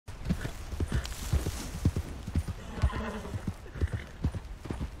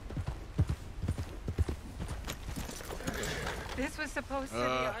was supposed to be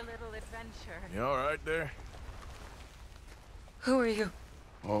our little adventure. You all right there? Who are you?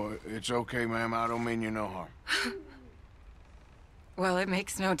 Oh, it's okay, ma'am. I don't mean you no harm. Well, it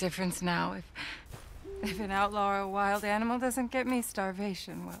makes no difference now. If an outlaw or a wild animal doesn't get me,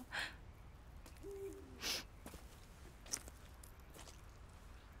 starvation will.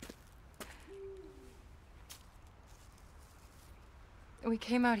 We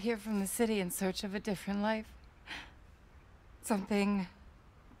came out here from the city in search of a different life. Something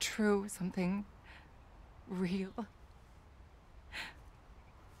true, something real.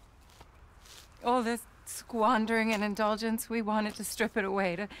 All this squandering and indulgence, we wanted to strip it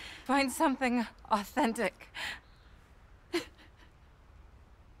away, to find something authentic.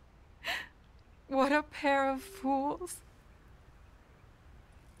 What a pair of fools.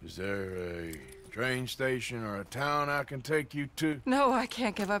 Is there a train station or a town I can take you to? No, I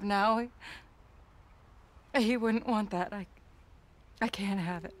can't give up now. He wouldn't want that. I can't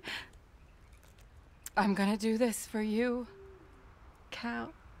have it. I'm gonna do this for you,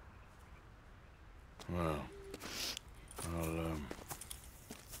 Cal. Well,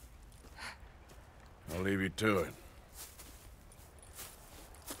 I'll leave you to it.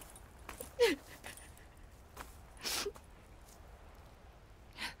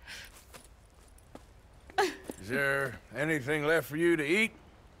 Is there anything left for you to eat?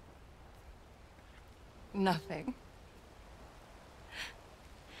 Nothing.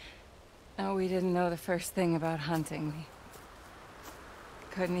 No, we didn't know the first thing about hunting. We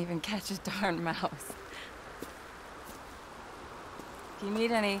couldn't even catch a darn mouse. If you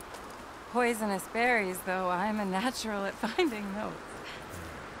need any poisonous berries, though, I'm a natural at finding those.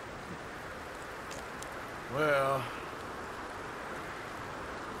 Well,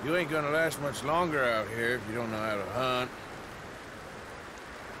 you ain't gonna last much longer out here if you don't know how to hunt.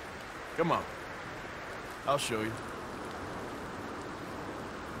 Come on. I'll show you.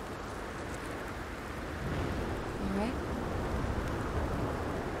 You right?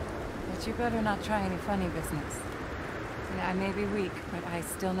 But you better not try any funny business. Yeah, I may be weak, but I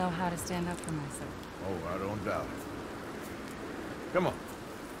still know how to stand up for myself. Oh, I don't doubt it. Come on.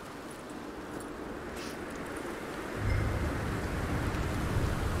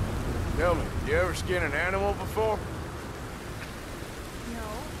 Tell me, you ever skin an animal before? No,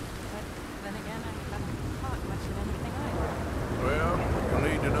 but then again, I haven't caught much of anything either. Well, you'll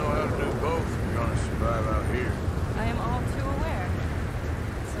need to know how to do both if you're gonna survive out here. I am all too aware.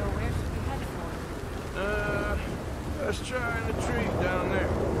 So where should we head for? Let's try in the trees down there,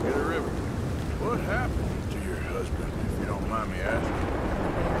 near the river. What happened to your husband, if you don't mind me asking?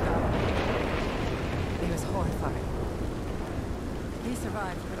 He was horrified. He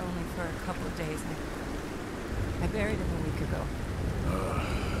survived, but only for a couple of days. I buried him a week ago.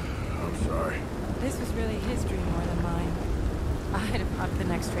 I'm sorry. This was really his dream more than mine. I'd have popped the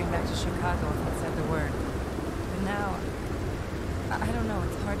next train back to Chicago if I'd said the word. But now, I don't know,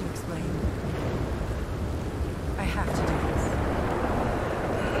 it's hard to explain. I have to do this.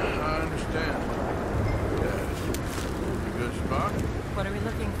 I understand. Yes. A good spot? What are we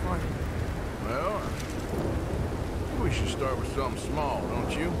looking for? Well, I think we should start with something small,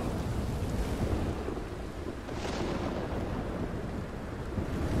 don't you?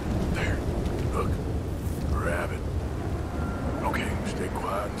 There. Look. Grab it. Okay, stay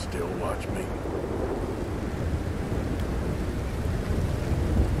quiet and still watch me.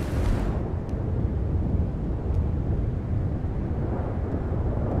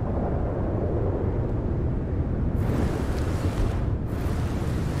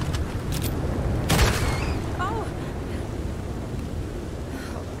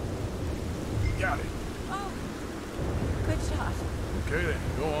 Got it. Oh, good shot. Okay then,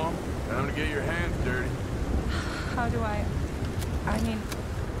 go on. Time to get your hands dirty. How do I mean,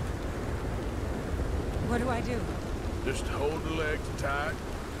 what do I do? Just hold the legs tight.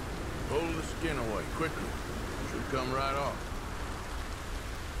 Pull the skin away quickly. Should come right off.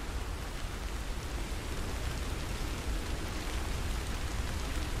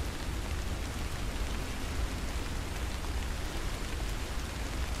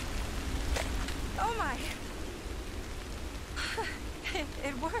 Oh my!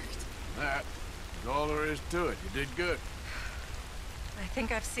 It worked. That's all there is to it. You did good. I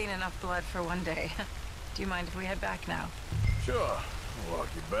think I've seen enough blood for one day. Do you mind if we head back now? Sure. I'll walk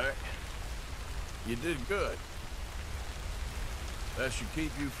you back. You did good. That should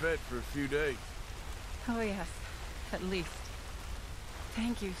keep you fed for a few days. Oh yes, at least.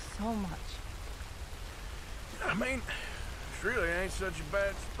 Thank you so much. I mean, this really ain't such a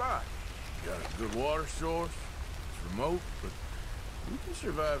bad spot. You got a good water source. It's remote, but we can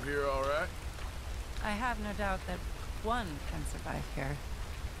survive here all right. I have no doubt that one can survive here.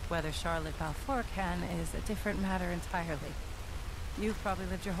 Whether Charlotte Balfour can is a different matter entirely. You've probably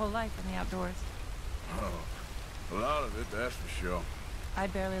lived your whole life in the outdoors. Oh, a lot of it, that's for sure. I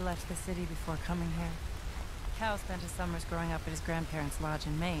barely left the city before coming here. Cal spent his summers growing up at his grandparents' lodge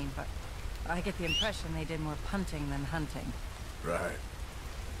in Maine, but I get the impression they did more punting than hunting. Right.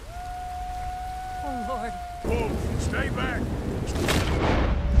 Oh, Lord. Whoa, stay back!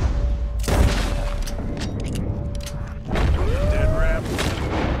 Dead rat.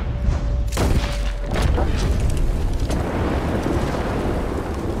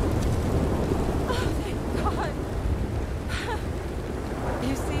 Oh, thank God.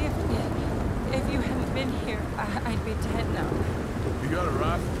 You see, if you hadn't been here, I'd be dead now. You got a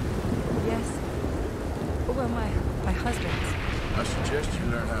rifle? Yes. Well, my husband's. I suggest you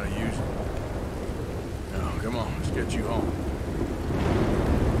learn how to use it. Now, come on, let's get you home.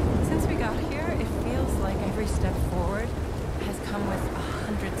 Since we got here, it feels like every step forward has come with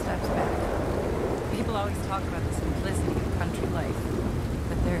 100 steps back. People always talk about the simplicity of country life,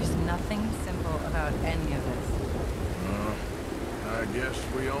 but there's nothing simple about any of this. I guess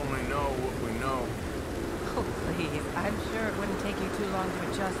we only know what we know. Oh, please. I'm sure it wouldn't take you too long to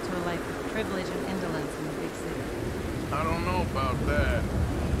adjust to a life of privilege and indolence in the big city. I don't know about that.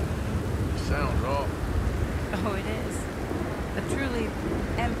 It sounds awful. Oh, it is. A truly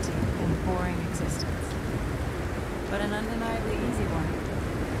empty and boring existence. But an undeniably easy one.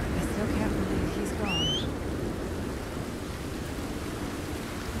 I still can't believe he's gone.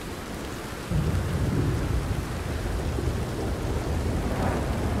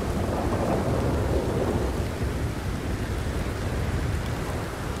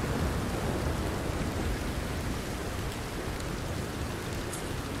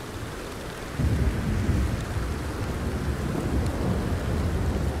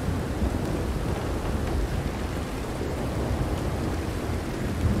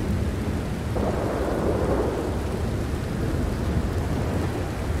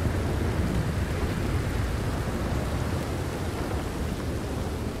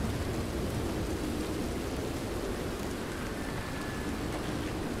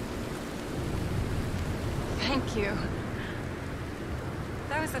 Thank you.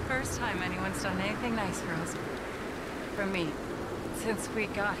 That was the first time anyone's done anything nice for us. For me. Since we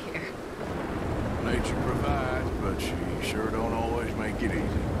got here. Nature provides, but she sure don't always make it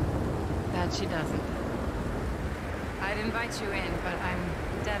easy. That she doesn't. I'd invite you in, but I'm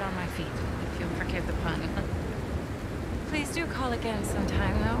dead on my feet, if you'll forgive the pun. Please do call again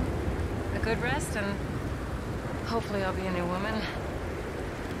sometime, though. A good rest, and hopefully I'll be a new woman.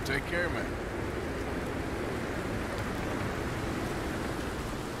 Take care, man.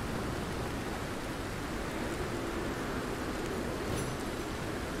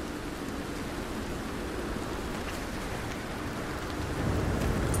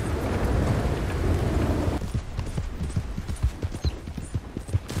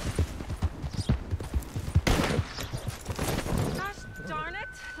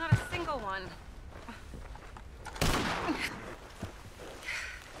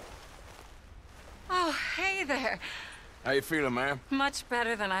 Oh, hey there. How you feeling, ma'am? Much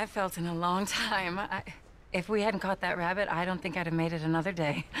better than I've felt in a long time. If we hadn't caught that rabbit, I don't think I'd have made it another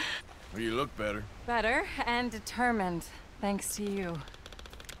day. Well, you look better. Better and determined, thanks to you.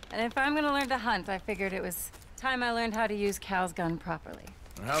 And if I'm gonna learn to hunt, I figured it was time I learned how to use Cal's gun properly.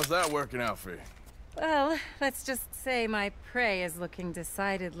 How's that working out for you? Well, let's just say my prey is looking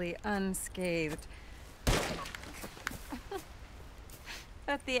decidedly unscathed.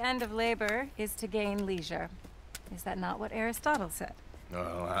 But the end of labor is to gain leisure. Is that not what Aristotle said?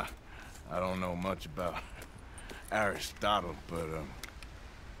 Well, I don't know much about Aristotle, but,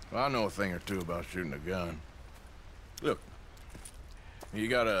 well, I know a thing or two about shooting a gun. Look, you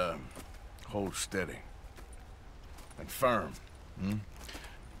gotta hold steady and firm, hmm?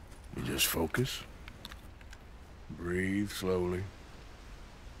 You just focus, breathe slowly,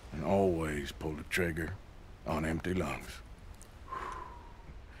 and always pull the trigger on empty lungs.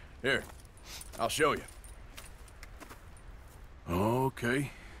 Here, I'll show you. Okay.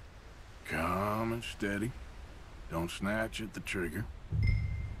 Calm and steady. Don't snatch at the trigger.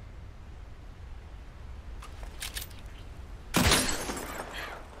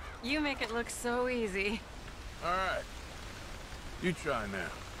 You make it look so easy. All right. You try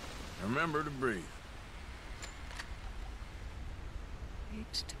now. Remember to breathe.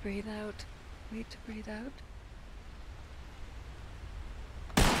 Wait to breathe out. Wait to breathe out.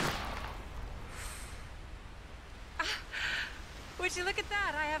 Would you look at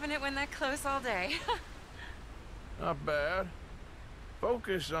that? I haven't hit one that close all day. Not bad.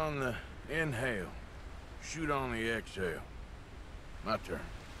 Focus on the inhale. shoot on the exhale. My turn.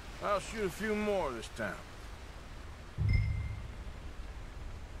 I'll shoot a few more this time.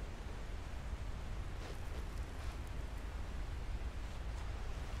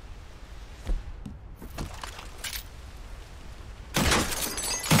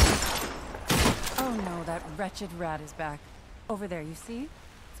 Oh no, that wretched rat is back. Over there, you see?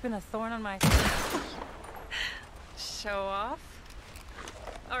 It's been a thorn on my... Show off?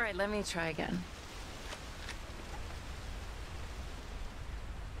 All right, let me try again.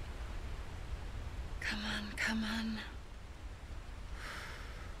 Come on, come on.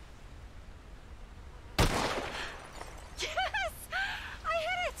 Yes! I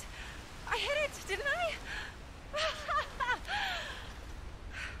hit it! I hit it, didn't I?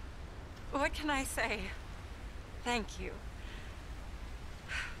 What can I say? Thank you.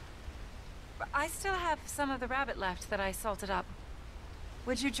 I still have some of the rabbit left that I salted up.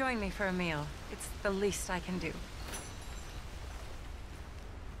 Would you join me for a meal? It's the least I can do.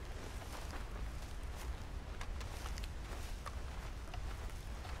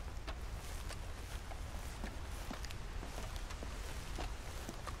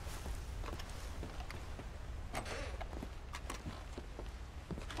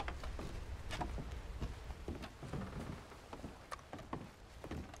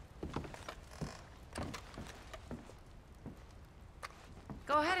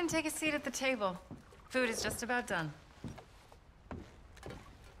 Go ahead and take a seat at the table. Food is just about done.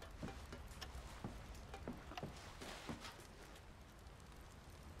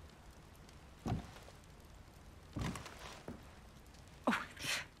 Oh.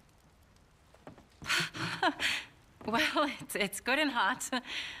 Well, it's good and hot.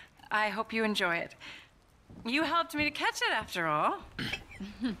 I hope you enjoy it. You helped me to catch it, after all.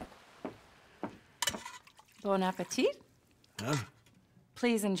 Bon appetit. Huh?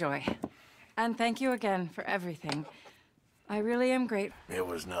 Please enjoy. And thank you again for everything. I really am grateful. It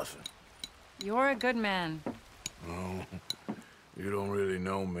was nothing. You're a good man. Oh, you don't really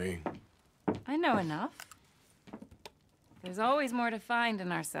know me. I know enough. There's always more to find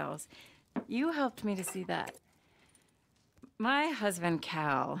in ourselves. You helped me to see that. My husband,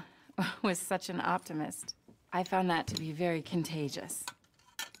 Cal, was such an optimist. I found that to be very contagious.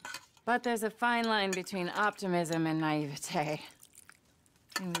 But there's a fine line between optimism and naivete.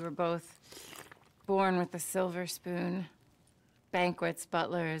 And we were both born with the silver spoon. Banquets,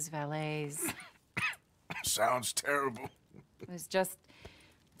 butlers, valets. Sounds terrible. It was just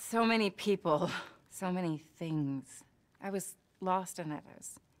so many people, so many things. I was lost in it. I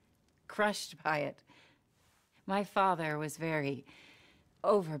was crushed by it. My father was very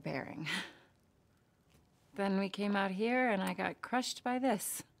overbearing. Then we came out here and I got crushed by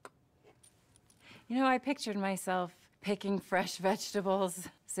this. You know, I pictured myself picking fresh vegetables,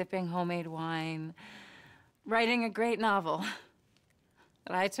 sipping homemade wine, writing a great novel.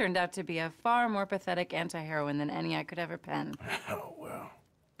 But I turned out to be a far more pathetic anti-heroine than any I could ever pen. Oh, well.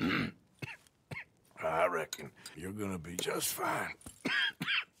 I reckon you're gonna be just fine.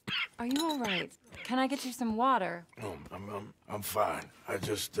 Are you all right? Can I get you some water? Oh, I'm fine. I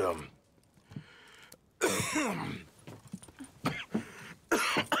just,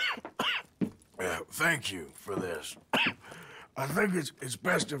 thank you for this. I think it's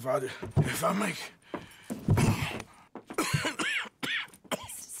best if I make...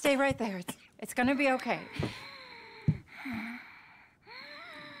 Stay right there. It's gonna be okay.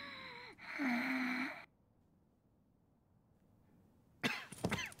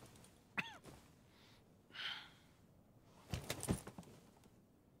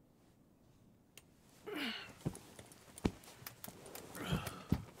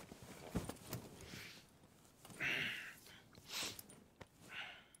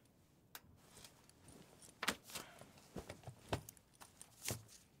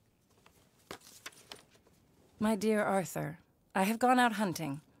 My dear Arthur, I have gone out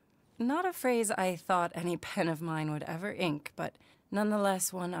hunting. Not a phrase I thought any pen of mine would ever ink, but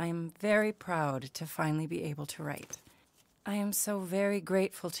nonetheless one I am very proud to finally be able to write. I am so very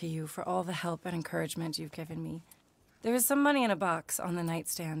grateful to you for all the help and encouragement you've given me. There is some money in a box on the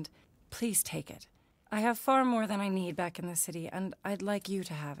nightstand. Please take it. I have far more than I need back in the city, and I'd like you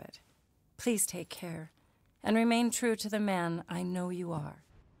to have it. Please take care, and remain true to the man I know you are.